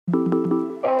What's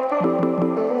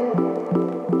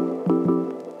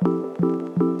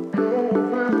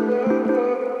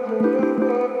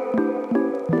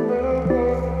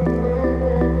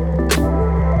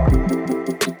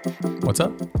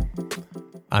up?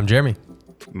 I'm Jeremy.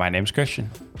 My name's Christian.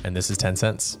 And this is 10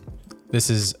 Cents. This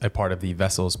is a part of the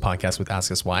Vessels podcast with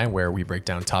Ask Us Why, where we break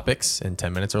down topics in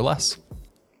 10 minutes or less.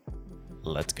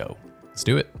 Let's go. Let's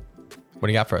do it. What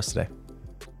do you got for us today?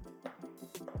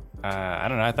 I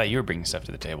don't know. I thought you were bringing stuff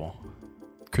to the table.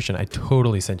 Christian, I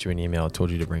totally sent you an email. I told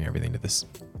you to bring everything to this.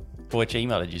 Which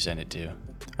email did you send it to?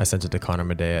 I sent it to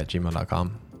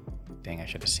connormadea@gmail.com. Dang, I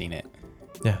should have seen it.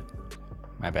 Yeah.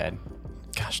 My bad.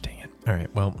 Gosh dang it. All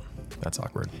right. Well, that's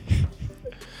awkward. Do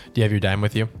you have your dime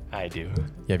with you? I do.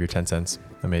 You have your 10 cents.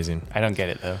 Amazing. I don't get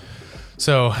it though.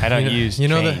 So I don't use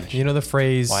change. The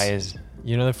phrase. Why is?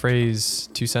 You know the phrase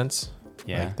 2 cents?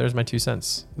 Yeah. Like, there's my 2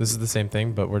 cents. This is the same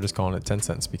thing, but we're just calling it 10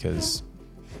 cents because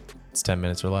it's 10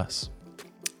 minutes or less.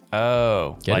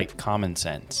 Oh, Get like it? common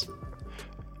sense,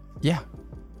 Yeah.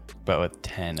 but with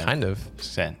 10 Kind of.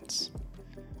 cents.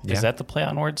 Yeah. Is that the play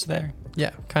on words there?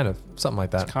 Yeah, kind of. Something like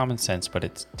that. It's common sense, but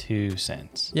it's 2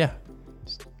 cents. Yeah.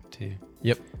 Two.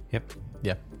 Yep. Yep.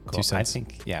 Yeah. Cool. 2 cents. I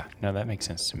think. Yeah. No, that makes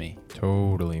sense to me.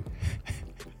 Totally.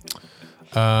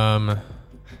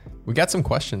 We got some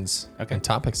questions and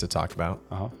topics to talk about.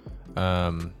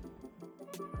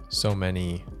 So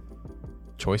many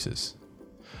choices.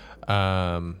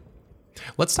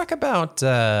 Let's talk about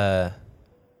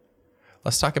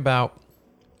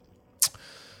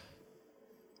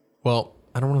well,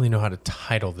 I don't really know how to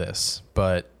title this,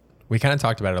 but we kind of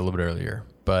talked about it a little bit earlier,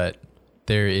 but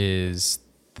there is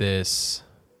this,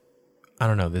 I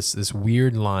don't know, this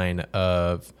weird line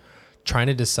of trying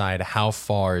to decide how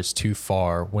far is too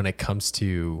far when it comes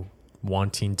to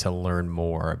wanting to learn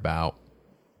more about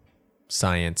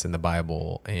science and the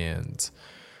Bible and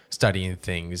studying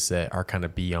things that are kind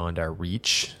of beyond our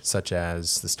reach, such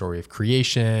as the story of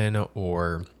creation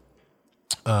or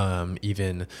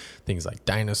even things like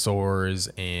dinosaurs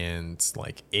and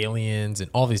like aliens and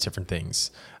all these different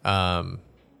things. I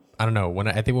don't know.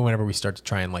 I think whenever we start to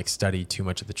try and like study too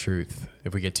much of the truth,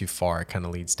 if we get too far, it kind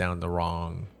of leads down the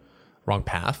wrong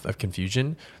path of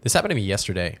confusion. This happened to me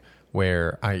yesterday,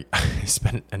 where I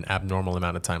spent an abnormal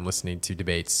amount of time listening to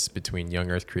debates between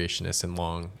young Earth creationists and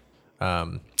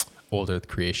old Earth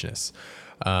creationists.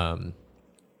 I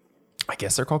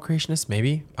guess they're called creationists,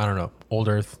 maybe. I don't know. Old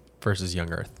Earth versus young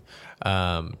Earth.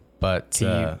 But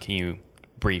can you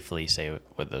briefly say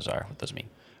what those are? What those mean?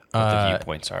 What the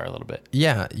viewpoints are a little bit.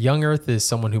 Yeah, young Earth is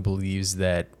someone who believes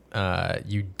that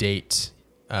you date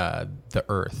the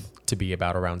Earth to be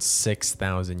about around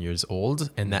 6,000 years old,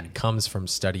 and that comes from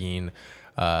studying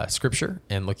scripture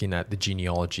and looking at the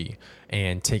genealogy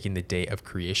and taking the day of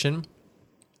creation,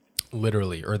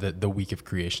 literally, or the week of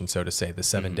creation, so to say, the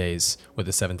 7 days, with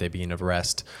the seventh day being of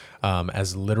rest,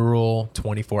 as literal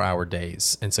 24-hour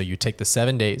days. And so you take the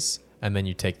 7 days, and then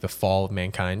you take the fall of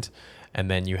mankind, and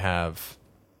then you have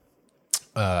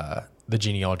the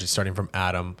genealogy starting from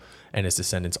Adam and his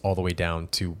descendants all the way down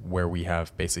to where we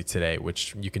have basically today,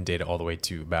 which you can date it all the way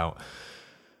to about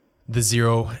the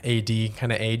 0 AD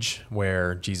kind of age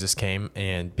where Jesus came.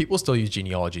 And people still use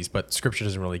genealogies, but scripture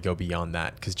doesn't really go beyond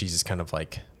that, because Jesus kind of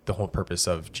like, the whole purpose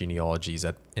of genealogies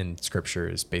in scripture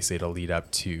is basically to lead up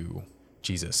to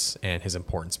Jesus and his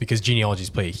importance, because genealogies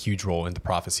play a huge role in the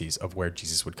prophecies of where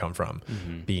Jesus would come from,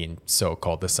 being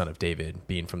so-called the son of David,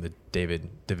 being from the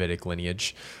Davidic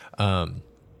lineage.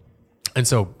 And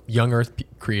so young Earth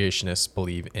creationists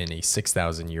believe in a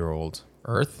 6,000-year-old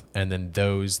Earth, and then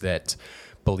those that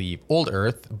believe old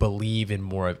Earth believe in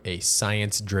more of a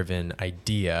science-driven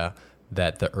idea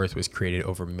that the Earth was created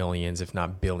over millions, if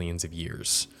not billions of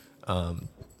years.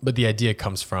 But the idea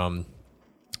comes from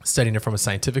studying it from a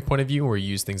scientific point of view, where you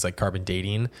use things like carbon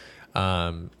dating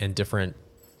and different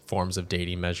forms of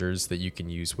dating measures that you can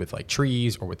use with like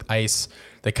trees or with ice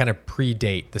that kind of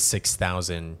predate the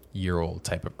 6,000-year-old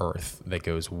type of Earth that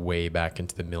goes way back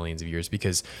into the millions of years,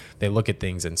 because they look at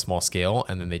things in small scale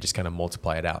and then they just kind of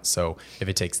multiply it out. So if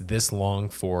it takes this long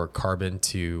for carbon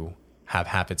to have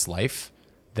half its life,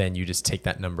 then you just take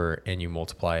that number and you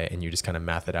multiply it and you just kind of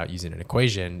math it out using an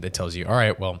equation that tells you, all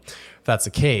right, well, if that's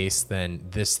the case, then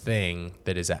this thing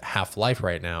that is at half life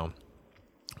right now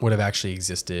would have actually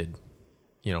existed,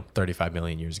 35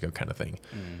 million years ago kind of thing.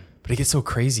 But it gets so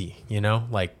crazy,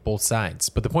 like both sides.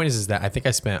 But the point is that I think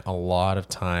I spent a lot of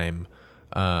time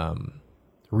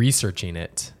researching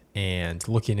it and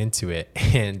looking into it.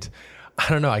 And I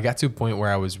don't know, I got to a point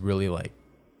where I was really like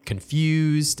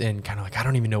confused and kind of like, I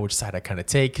don't even know which side I kind of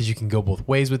take, because you can go both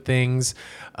ways with things.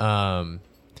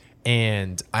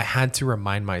 And I had to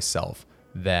remind myself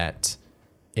that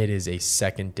it is a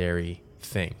secondary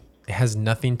thing. It has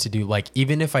nothing to do, like,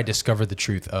 even if I discover the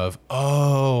truth of,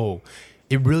 oh,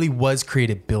 it really was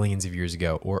created billions of years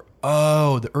ago, or,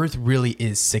 oh, the earth really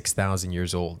is 6,000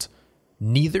 years old.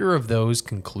 Neither of those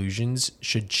conclusions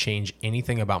should change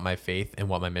anything about my faith and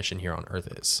what my mission here on earth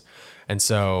is. And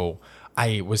so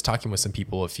I was talking with some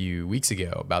people a few weeks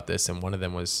ago about this, and one of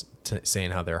them was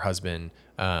saying how their husband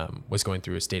was going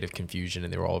through a state of confusion,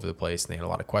 and they were all over the place, and they had a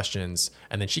lot of questions.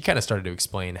 And then she kind of started to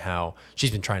explain how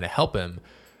she's been trying to help him,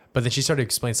 but then she started to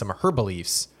explain some of her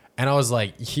beliefs. And I was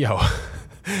like, yo,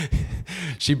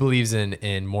 she believes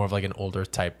in more of like an older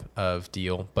type of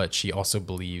deal, but she also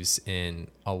believes in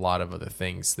a lot of other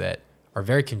things that are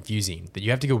very confusing that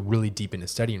you have to go really deep into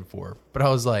studying for. But I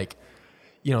was like,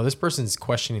 this person's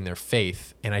questioning their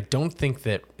faith, and I don't think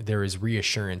that there is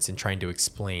reassurance in trying to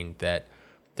explain that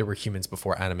there were humans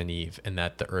before Adam and Eve, and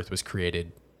that the earth was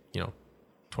created,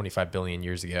 25 billion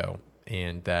years ago,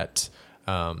 and that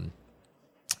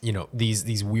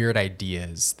these weird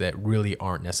ideas that really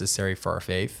aren't necessary for our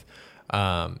faith.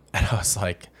 And I was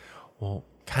like, well,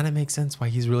 kind of makes sense why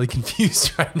he's really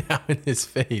confused right now in his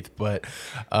faith. But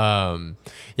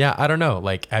yeah, I don't know.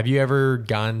 Like, have you ever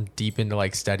gone deep into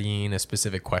like studying a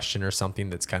specific question or something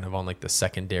that's kind of on like the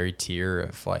secondary tier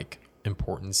of like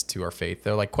importance to our faith?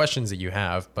 They're like questions that you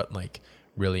have, but like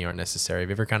really aren't necessary. Have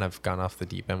you ever kind of gone off the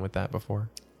deep end with that before?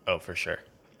 Oh, for sure.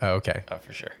 Oh, okay. Oh,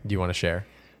 for sure. Do you want to share?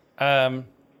 I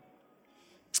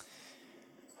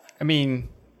mean,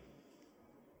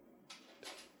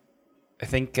 I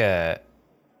think,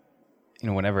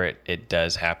 whenever it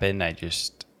does happen, I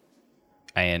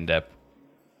end up,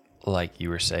 like you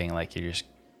were saying, like you're just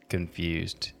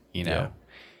confused, Yeah.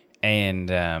 And,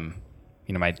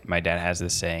 my dad has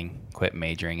this saying, quit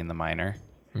majoring in the minor.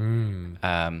 I'm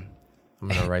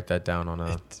going to write that down on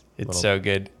a It's so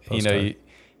good. postcard. You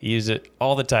use it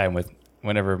all the time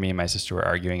whenever me and my sister were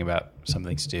arguing about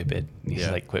something stupid. He's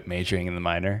like, quit majoring in the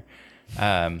minor.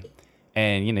 And,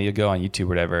 you'll go on YouTube or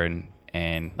whatever,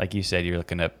 and like you said, you're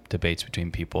looking up debates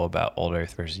between people about old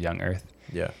Earth versus young Earth.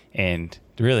 Yeah. And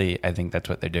really, I think that's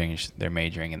what they're doing. Is they're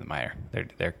majoring in the minor.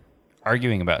 They're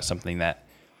arguing about something that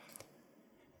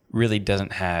really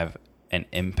doesn't have an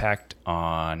impact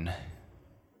on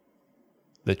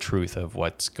the truth of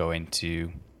what's going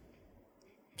to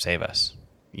save us,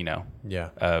 Yeah.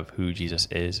 of who Jesus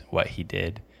is, what he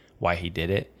did, why he did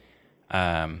it.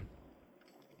 And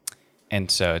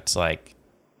so it's like,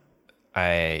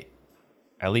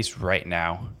 at least right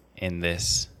now in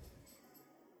this,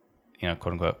 quote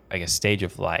unquote, I guess, stage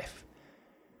of life,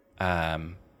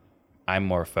 I'm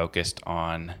more focused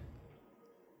on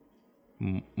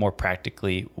more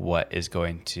practically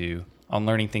on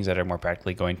learning things that are more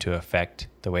practically going to affect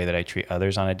the way that I treat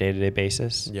others on a day-to-day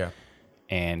basis. Yeah.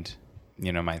 And,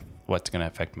 what's going to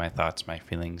affect my thoughts, my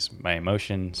feelings, my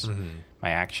emotions,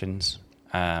 my actions,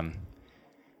 and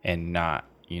not,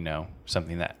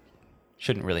 something that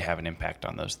shouldn't really have an impact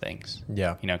on those things.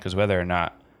 Yeah. Because whether or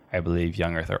not I believe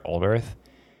young Earth or old Earth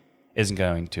isn't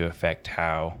going to affect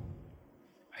how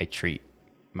I treat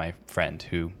my friend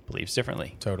who believes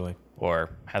differently. Totally.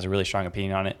 Or has a really strong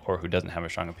opinion on it, or who doesn't have a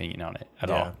strong opinion on it at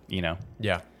all,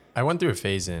 Yeah. I went through a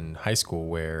phase in high school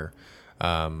where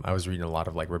I was reading a lot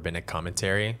of like rabbinic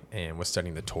commentary and was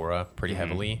studying the Torah pretty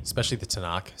heavily, especially the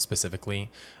Tanakh specifically.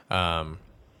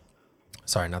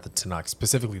 Sorry, not the Tanakh,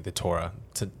 specifically the Torah.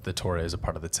 The Torah is a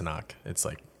part of the Tanakh. It's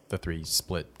like the three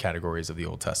split categories of the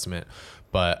Old Testament.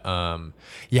 But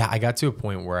yeah, I got to a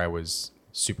point where I was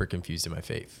super confused in my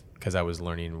faith because I was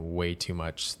learning way too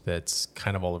much that's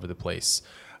kind of all over the place.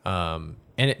 And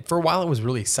for a while it was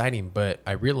really exciting, but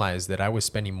I realized that I was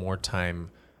spending more time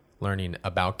learning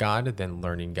about God than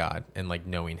learning God and like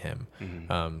knowing him.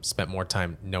 Spent more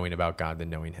time knowing about God than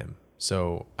knowing him.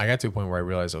 So I got to a point where I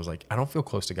realized I was like, I don't feel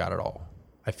close to God at all.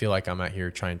 I feel like I'm out here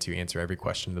trying to answer every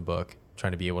question in the book,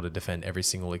 trying to be able to defend every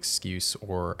single excuse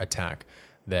or attack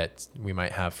that we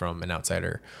might have from an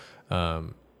outsider.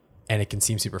 And it can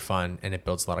seem super fun, and it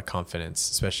builds a lot of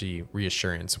confidence, especially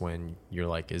reassurance when you're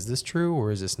like, is this true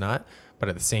or is this not? But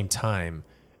at the same time,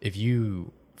 if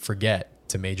you forget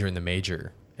to major in the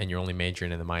major and you're only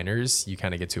majoring in the minors, you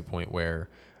kind of get to a point where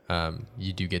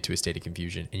you do get to a state of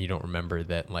confusion, and you don't remember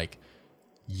that like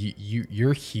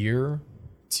you're here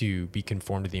to be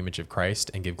conformed to the image of Christ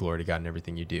and give glory to God in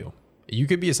everything you do. You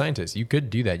could be a scientist. You could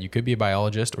do that. You could be a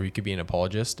biologist, or you could be an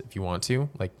apologist if you want to.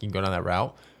 Like, you can go down that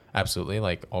route. Absolutely.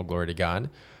 Like, all glory to God.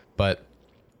 But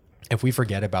if we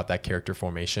forget about that character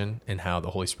formation and how the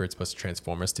Holy Spirit's supposed to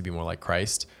transform us to be more like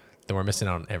Christ, then we're missing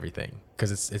out on everything.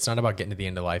 Because it's not about getting to the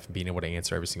end of life and being able to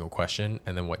answer every single question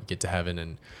and then what, get to heaven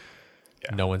and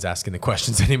Yeah. no one's asking the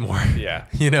questions anymore. Yeah.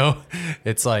 You know,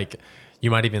 it's like, you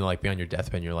might even like be on your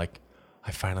deathbed and you're like,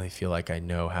 I finally feel like I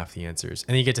know half the answers. And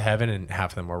then you get to heaven and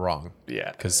half of them are wrong.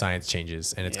 Yeah. Because science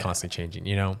changes and it's constantly changing,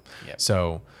 you know? Yep.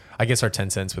 So I guess our 10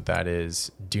 cents with that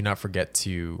is, do not forget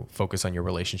to focus on your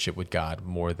relationship with God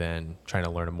more than trying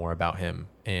to learn more about him.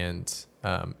 And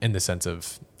in the sense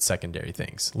of secondary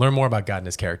things, learn more about God and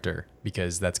his character,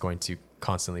 because that's going to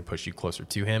constantly push you closer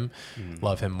to him,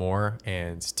 love him more,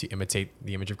 and to imitate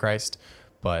the image of Christ.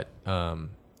 But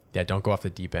yeah, don't go off the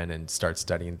deep end and start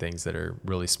studying things that are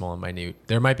really small and minute.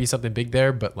 There might be something big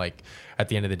there, but like at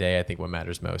the end of the day, I think what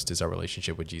matters most is our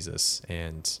relationship with Jesus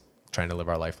and trying to live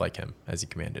our life like him as he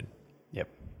commanded. Yep.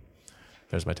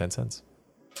 There's my 10 cents.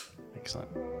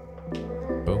 Excellent.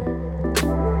 Boom.